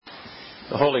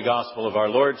The Holy Gospel of our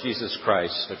Lord Jesus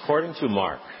Christ, according to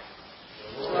Mark.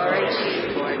 Glory to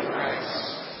you, Lord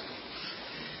Christ.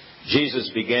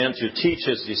 Jesus began to teach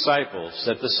his disciples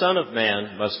that the Son of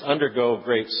Man must undergo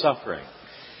great suffering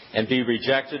and be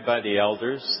rejected by the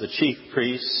elders, the chief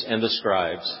priests, and the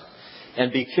scribes,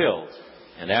 and be killed,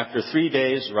 and after 3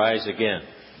 days rise again.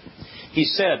 He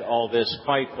said all this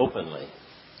quite openly.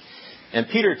 And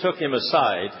Peter took him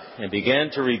aside and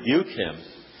began to rebuke him.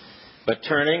 But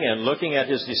turning and looking at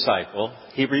his disciple,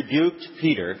 he rebuked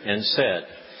Peter and said,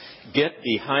 "Get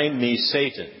behind me,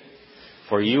 Satan,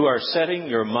 for you are setting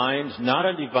your mind not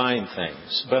on divine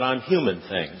things, but on human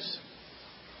things."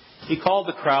 He called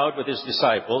the crowd with his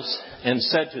disciples and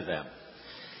said to them,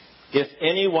 "If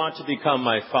any want to become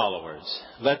my followers,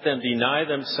 let them deny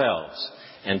themselves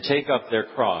and take up their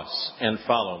cross and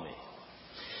follow me.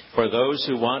 For those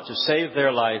who want to save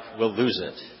their life will lose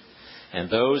it. And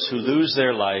those who lose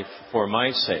their life for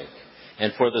my sake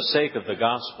and for the sake of the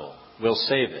gospel will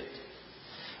save it.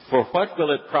 For what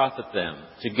will it profit them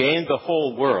to gain the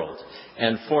whole world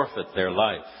and forfeit their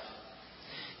life?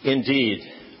 Indeed,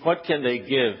 what can they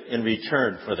give in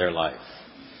return for their life?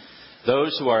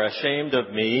 Those who are ashamed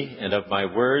of me and of my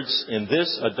words in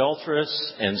this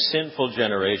adulterous and sinful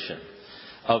generation,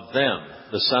 of them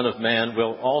the Son of Man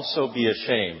will also be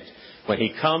ashamed when he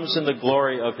comes in the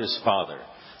glory of his Father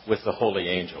with the holy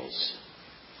angels."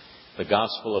 The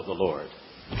Gospel of the Lord.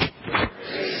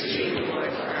 Praise to you,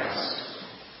 Lord Christ.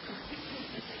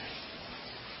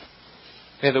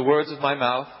 May the words of my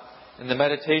mouth and the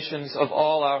meditations of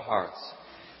all our hearts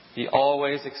be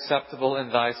always acceptable in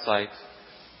thy sight,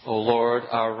 O Lord,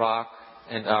 our rock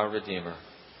and our Redeemer.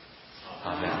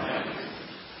 Amen.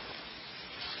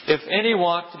 If any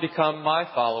want to become my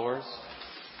followers,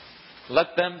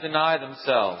 let them deny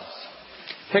themselves,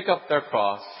 pick up their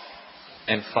cross,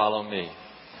 and follow me.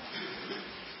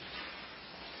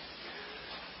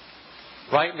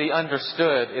 Rightly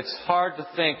understood, it's hard to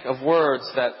think of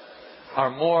words that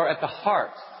are more at the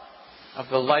heart of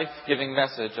the life-giving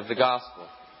message of the gospel.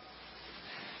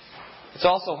 It's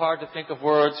also hard to think of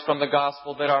words from the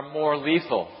gospel that are more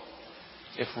lethal,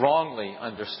 if wrongly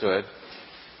understood.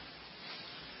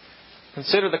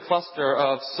 Consider the cluster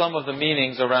of some of the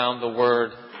meanings around the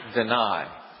word deny.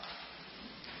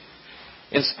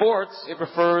 In sports, it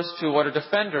refers to what a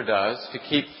defender does to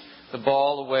keep the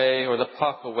ball away or the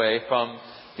puck away from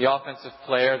the offensive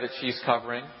player that she's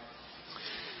covering.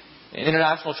 In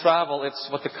international travel, it's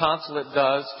what the consulate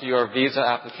does to your visa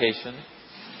application.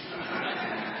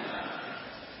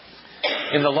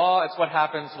 In the law, it's what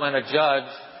happens when a judge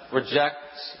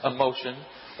rejects a motion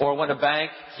or when a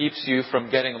bank keeps you from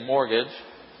getting a mortgage.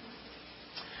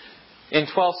 In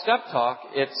 12-step talk,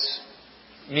 it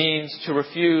means to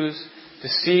refuse to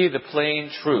see the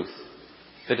plain truth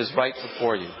that is right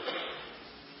before you.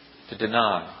 To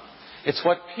deny. It's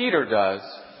what Peter does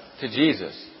to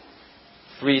Jesus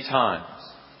 3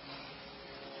 times.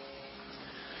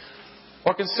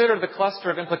 Or consider the cluster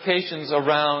of implications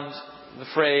around the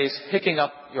phrase, picking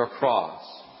up your cross.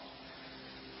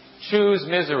 Choose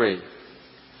misery.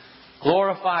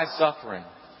 Glorify suffering.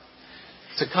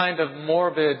 It's a kind of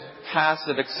morbid,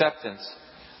 passive acceptance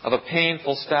of a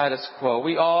painful status quo.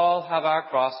 We all have our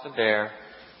cross to bear.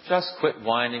 Just quit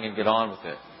whining and get on with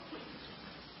it.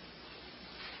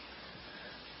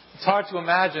 It's hard to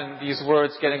imagine these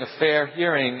words getting a fair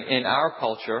hearing in our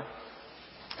culture,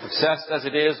 obsessed as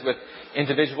it is with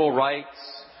individual rights,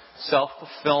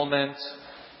 self-fulfillment,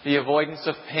 the avoidance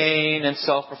of pain and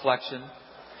self-reflection.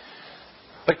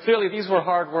 But clearly these were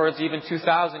hard words even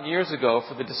 2,000 years ago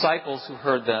for the disciples who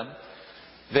heard them.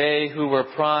 They who were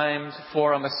primed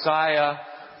for a Messiah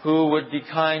who would be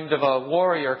kind of a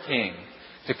warrior king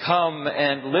to come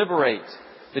and liberate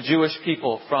the Jewish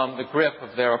people from the grip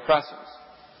of their oppressors.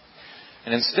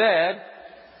 And instead,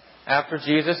 after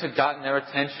Jesus had gotten their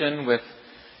attention with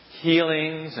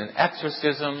healings and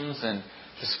exorcisms and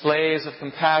displays of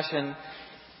compassion,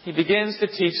 he begins to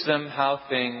teach them how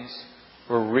things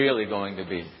were really going to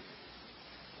be.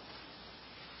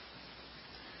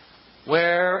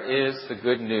 Where is the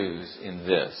good news in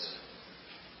this?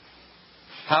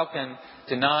 How can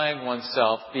denying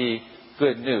oneself be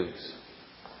good news?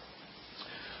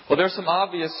 Well, there are some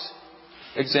obvious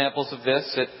examples of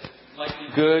this. It might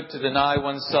be good to deny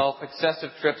oneself excessive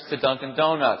trips to Dunkin'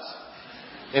 Donuts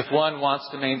if one wants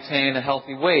to maintain a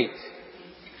healthy weight.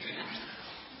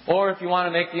 Or if you want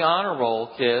to make the honor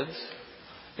roll, kids,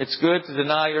 it's good to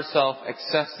deny yourself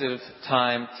excessive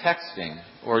time texting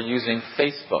or using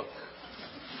Facebook.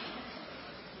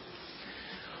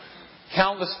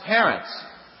 Countless parents,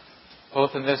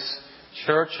 both in this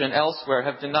church and elsewhere,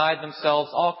 have denied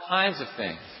themselves all kinds of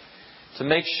things to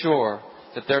make sure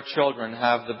that their children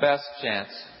have the best chance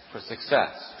for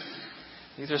success.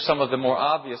 These are some of the more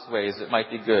obvious ways it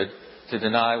might be good to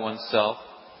deny oneself.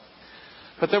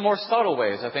 But there are more subtle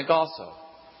ways, I think, also,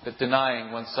 that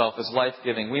denying oneself is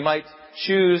life-giving. We might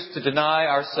choose to deny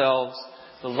ourselves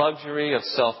the luxury of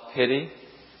self-pity.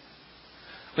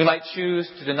 We might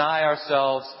choose to deny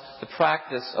ourselves the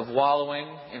practice of wallowing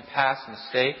in past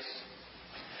mistakes.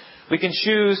 We can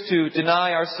choose to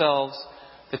deny ourselves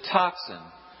the toxin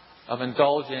of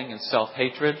indulging in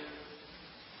self-hatred.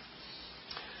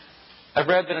 I've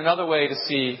read that another way to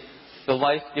see the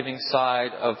life-giving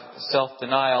side of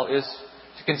self-denial is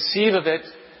to conceive of it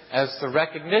as the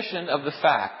recognition of the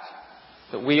fact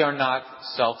that we are not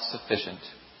self-sufficient.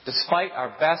 Despite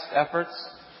our best efforts,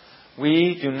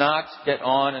 we do not get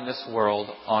on in this world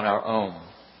on our own.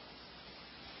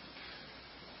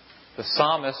 The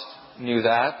psalmist knew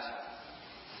that.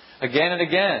 Again and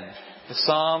again, the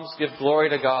Psalms give glory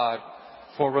to God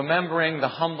for remembering the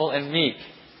humble and meek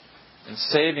and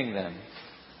saving them,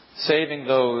 saving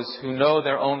those who know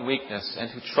their own weakness and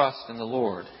who trust in the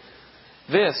Lord.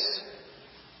 This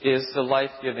is the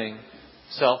life-giving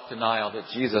self-denial that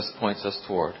Jesus points us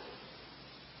toward.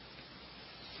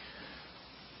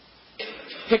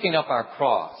 Picking up our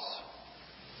cross.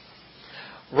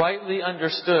 Rightly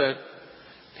understood,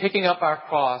 picking up our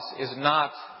cross is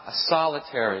not a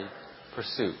solitary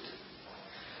pursuit.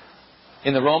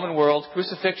 In the Roman world,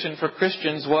 crucifixion for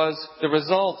Christians was the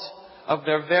result of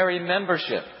their very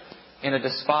membership in a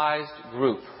despised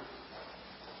group.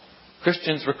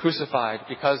 Christians were crucified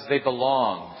because they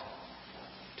belonged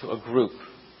to a group.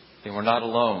 They were not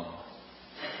alone.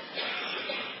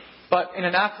 But in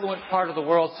an affluent part of the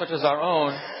world such as our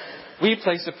own, we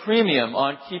place a premium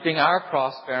on keeping our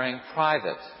cross-bearing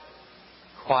private,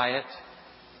 quiet,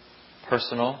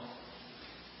 personal,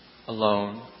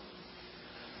 alone.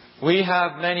 We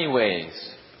have many ways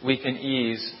we can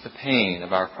ease the pain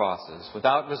of our crosses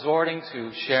without resorting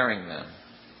to sharing them.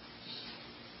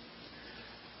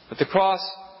 But the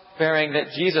cross-bearing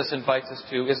that Jesus invites us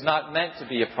to is not meant to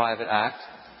be a private act.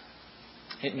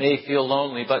 It may feel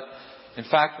lonely, but in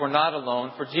fact we're not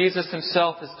alone, for Jesus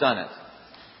Himself has done it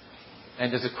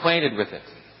and is acquainted with it.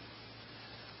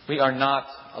 We are not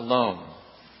alone.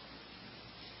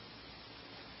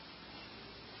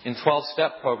 In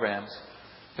 12-step programs,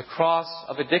 the cross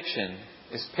of addiction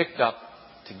is picked up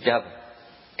together.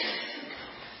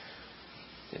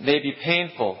 It may be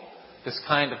painful, this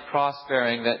kind of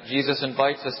cross-bearing that Jesus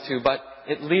invites us to, but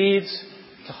it leads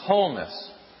to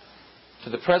wholeness, to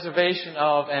the preservation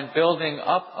of and building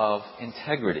up of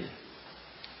integrity,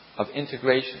 of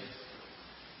integration,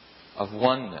 of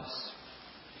oneness.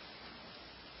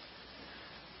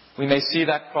 We may see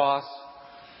that cross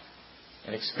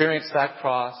and experience that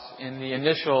cross in the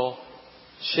initial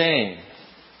shame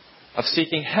of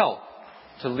seeking help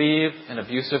to leave an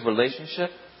abusive relationship.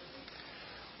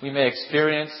 We may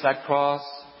experience that cross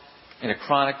in a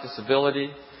chronic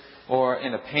disability or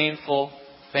in a painful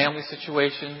family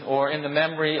situation or in the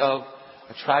memory of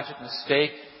a tragic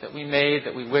mistake that we made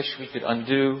that we wish we could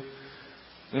undo.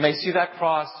 We may see that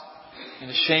cross in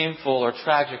a shameful or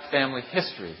tragic family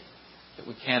history that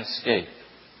we can't escape.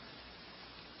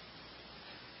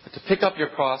 But to pick up your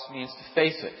cross means to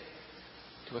face it,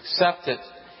 to accept it,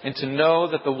 and to know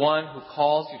that the one who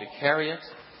calls you to carry it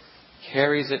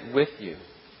carries it with you.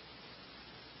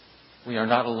 We are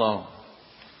not alone.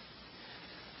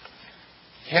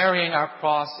 Carrying our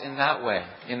cross in that way,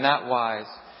 in that wise,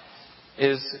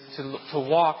 is to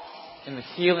walk in the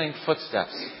healing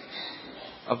footsteps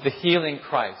of the healing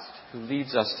Christ who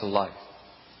leads us to life.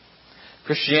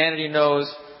 Christianity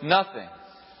knows nothing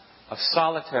of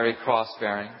solitary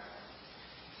cross-bearing.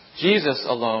 Jesus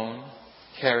alone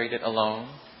carried it alone.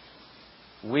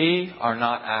 We are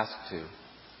not asked to.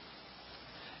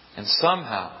 And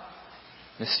somehow,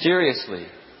 mysteriously,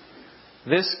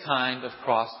 this kind of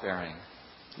cross-bearing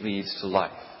leads to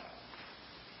life.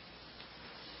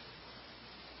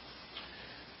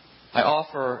 I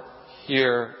offer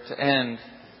here to end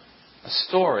a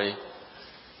story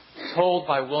told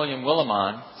by William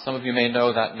Willimon. Some of you may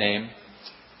know that name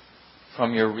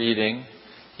from your reading.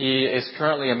 He is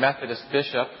currently a Methodist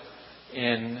bishop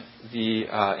in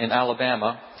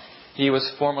Alabama. He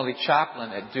was formerly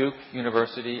chaplain at Duke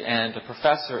University and a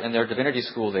professor in their divinity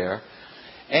school there,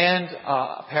 and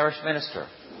a parish minister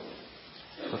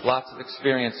with lots of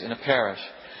experience in a parish.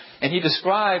 And he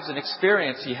describes an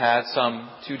experience he had some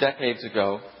 2 decades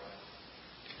ago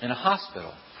in a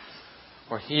hospital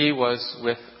where he was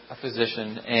with a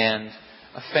physician and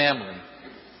a family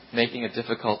making a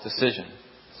difficult decision.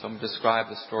 So I'm going to describe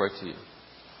the story to you.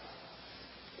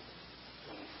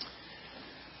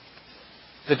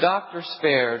 The doctor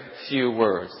spared few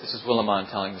words. This is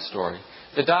Willimon telling the story.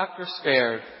 The doctor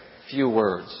spared few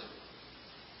words.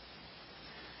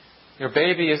 Your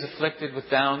baby is afflicted with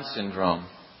Down syndrome.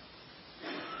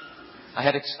 I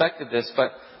had expected this,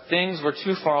 but things were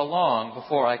too far along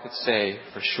before I could say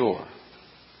for sure.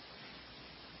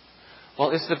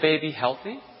 Well, is the baby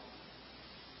healthy?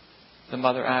 The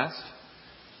mother asked.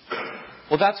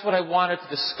 Well, that's what I wanted to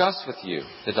discuss with you,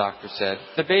 the doctor said.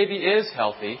 The baby is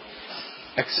healthy,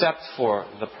 except for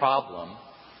the problem.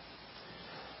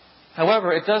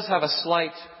 However, it does have a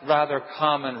slight, rather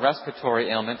common respiratory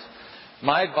ailment.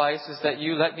 My advice is that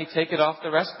you let me take it off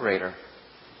the respirator.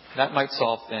 That might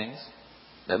solve things.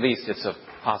 At least it's a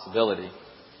possibility.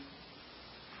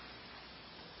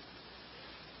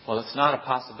 Well, it's not a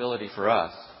possibility for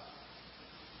us,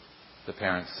 the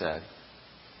parents said.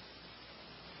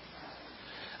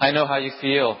 I know how you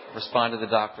feel, responded the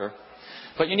doctor.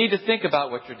 But you need to think about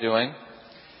what you're doing.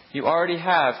 You already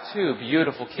have 2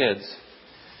 beautiful kids.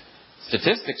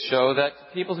 Statistics show that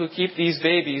people who keep these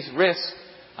babies risk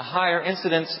a higher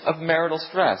incidence of marital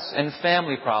stress and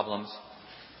family problems.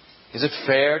 Is it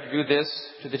fair to do this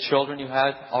to the children you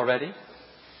had already?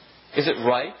 Is it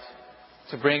right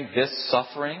to bring this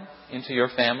suffering into your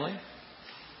family?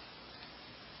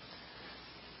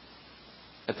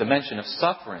 At the mention of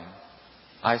suffering,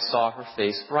 I saw her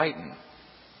face brighten,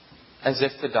 as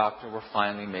if the doctor were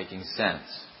finally making sense.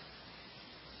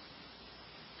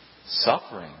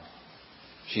 Suffering,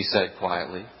 she said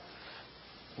quietly.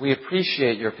 We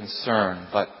appreciate your concern,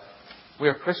 but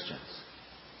we're Christians.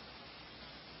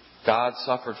 God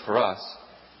suffered for us,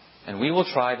 and we will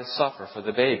try to suffer for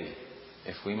the baby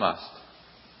if we must.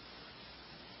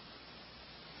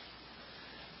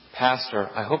 Pastor,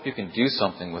 I hope you can do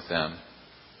something with them,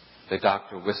 the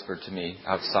doctor whispered to me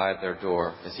outside their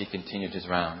door as he continued his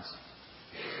rounds.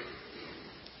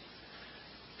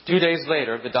 2 days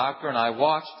later, the doctor and I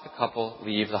watched the couple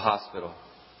leave the hospital.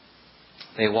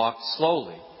 They walked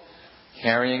slowly,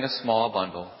 carrying a small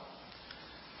bundle.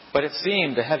 But it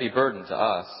seemed a heavy burden to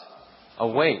us, a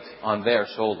weight on their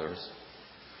shoulders.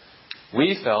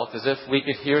 We felt as if we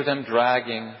could hear them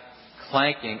dragging,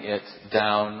 clanking it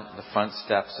down the front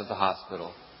steps of the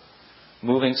hospital,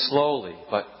 moving slowly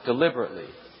but deliberately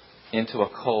into a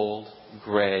cold,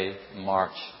 gray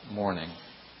March morning.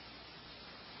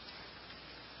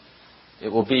 It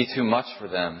will be too much for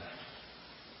them,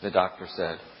 the doctor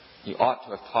said. You ought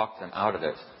to have talked them out of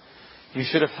it. You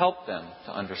should have helped them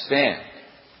to understand.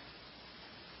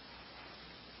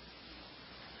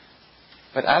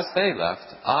 But as they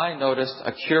left, I noticed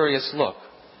a curious look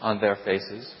on their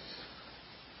faces.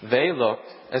 They looked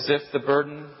as if the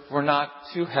burden were not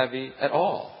too heavy at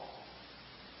all,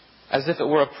 as if it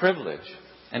were a privilege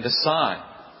and a sign.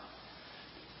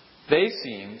 They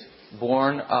seemed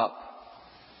borne up,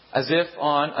 as if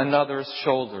on another's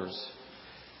shoulders,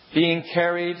 being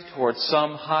carried towards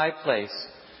some high place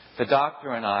the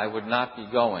doctor and I would not be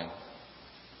going,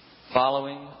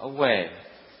 following a way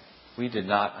we did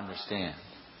not understand.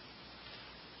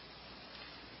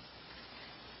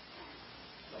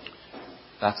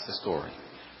 That's the story.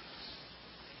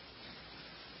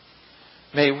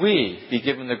 May we be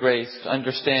given the grace to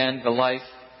understand the life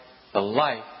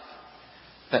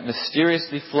that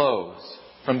mysteriously flows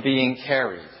from being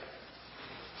carried,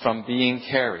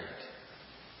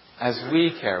 as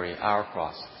we carry our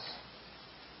crosses.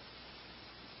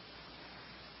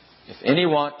 If any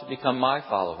want to become my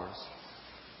followers,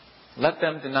 let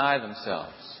them deny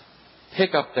themselves,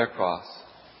 pick up their cross,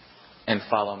 and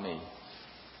follow me.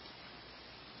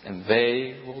 And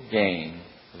they will gain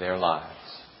their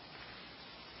lives.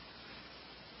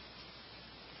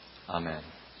 Amen.